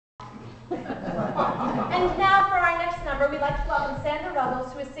And now for our next number, we'd like to welcome Sandra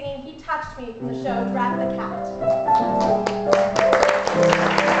Ruggles, who is singing He Touched Me from the show Drat the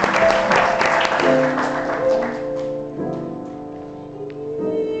Cat.